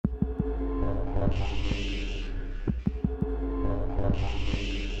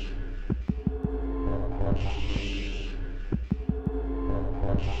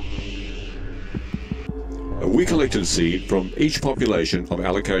We collected seed from each population of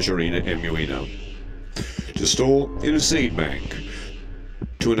Alocasuarina emuina to store in a seed bank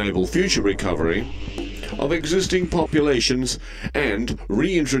to enable future recovery of existing populations and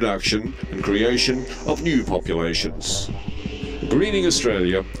reintroduction and creation of new populations. Greening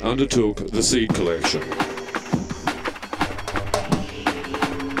Australia undertook the seed collection.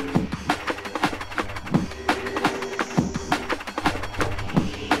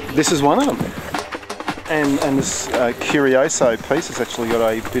 This is one of them. And this Curioso piece has actually got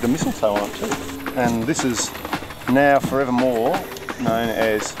a bit of mistletoe on it too. And this is now forevermore known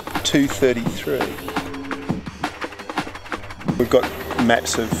as 233. We've got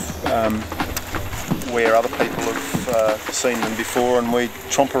maps of where other people have seen them before, and we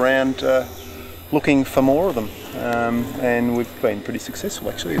tromp around looking for more of them. And we've been pretty successful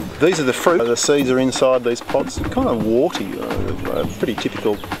actually. These are the fruit. The seeds are inside these pods. They're kind of warty, a pretty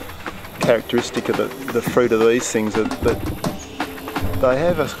typical characteristic of the fruit of these things that they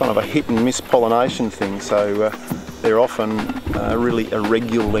have a kind of a hit and miss pollination thing, so they're often really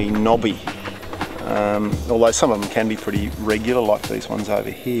irregularly knobby, although some of them can be pretty regular like these ones over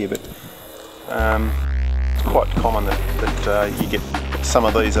here, but it's quite common that you get some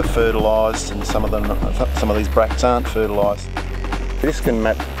of these are fertilised and some of these bracts aren't fertilised. This can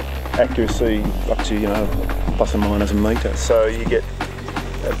map accuracy up to, you know, plus or minus a metre, so you get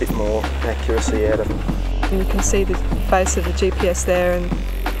a bit more accuracy out of them. And you can see the base of the GPS there, and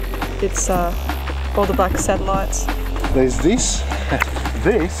it's all the black satellites. There's this,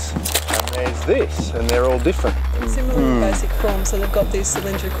 this, and there's this, and they're all different. Similar in basic form, so they've got these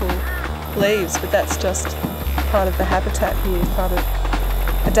cylindrical leaves, but that's just part of the habitat here, part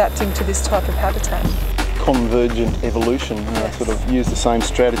of adapting to this type of habitat. Convergent evolution, yes. Sort of use the same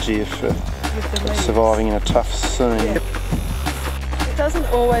strategy of surviving in a tough scene. Yep. It doesn't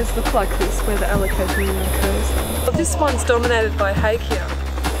always look like this where the Alocasuarina occurs. This one's dominated by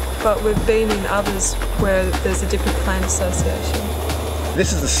Hakea, but we've been in others where there's a different plant association.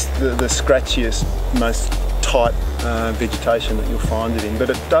 This is the scratchiest, most tight vegetation that you'll find it in, but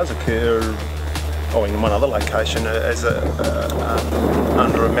it does occur in one other location as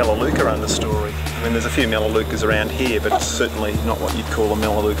under a Melaleuca understory. I mean, there's a few Melaleucas around here, but it's certainly not what you'd call a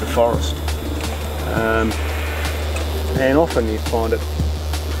Melaleuca forest. And often you find it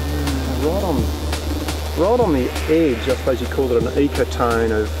right on the edge, I suppose you call it an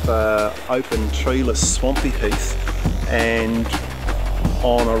ecotone of open treeless swampy heath, and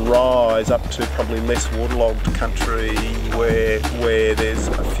on a rise up to probably less waterlogged country where there's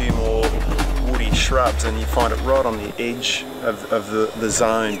a few more woody shrubs, and you find it right on the edge of the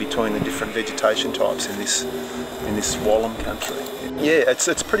zone between the different vegetation types in this Wallam country. Yeah,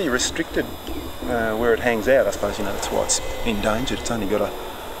 it's pretty restricted where it hangs out. I suppose, you know, that's why it's endangered. It's only got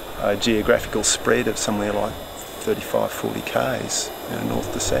a geographical spread of somewhere like 35-40 k's, you know,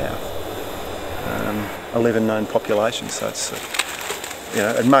 north to south. 11 known populations, so it's you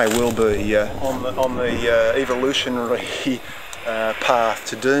know, it may well be on the evolutionary path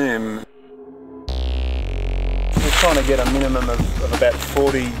to doom. We're trying to get a minimum of about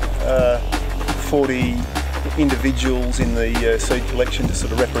 40 individuals in the seed collection to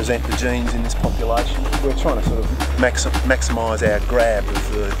sort of represent the genes in this population. We're trying to sort of maximise our grab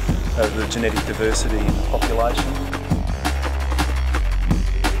of the genetic diversity in the population.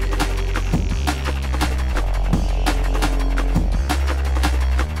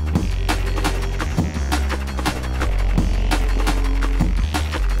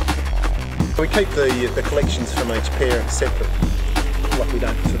 We keep the collections from each parent separate, like we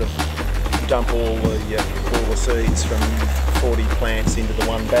don't sort of dump all the seeds from 40 plants into the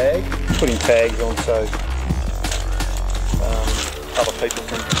one bag. Putting tags on so other people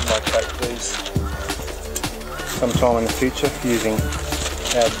can locate these sometime in the future using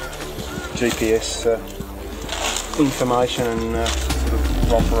our GPS information and sort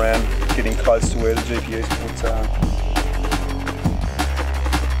of romp around getting close to where the GPS points are.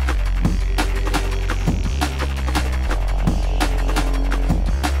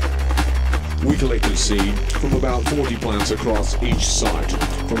 We collected seed from about 40 plants across each site,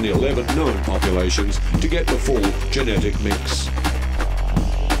 from the 11 known populations, to get the full genetic mix.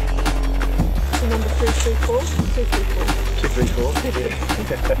 So number 334? 234.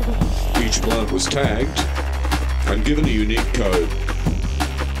 234? Yeah. Each plant was tagged and given a unique code,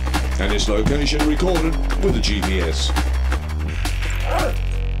 and its location recorded with a GPS.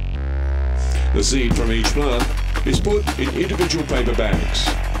 The seed from each plant is put in individual paper bags.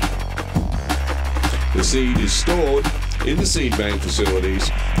 The seed is stored in the seed bank facilities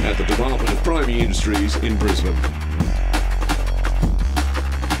at the Department of Primary Industries in Brisbane.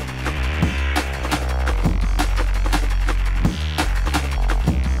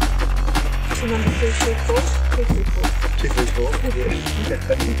 So number 334, 334. 234, yeah.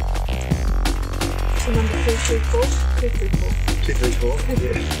 So number 334, 334. 234,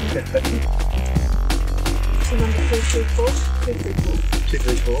 yeah. So number 334, 334.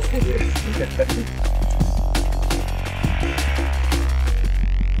 234, yeah.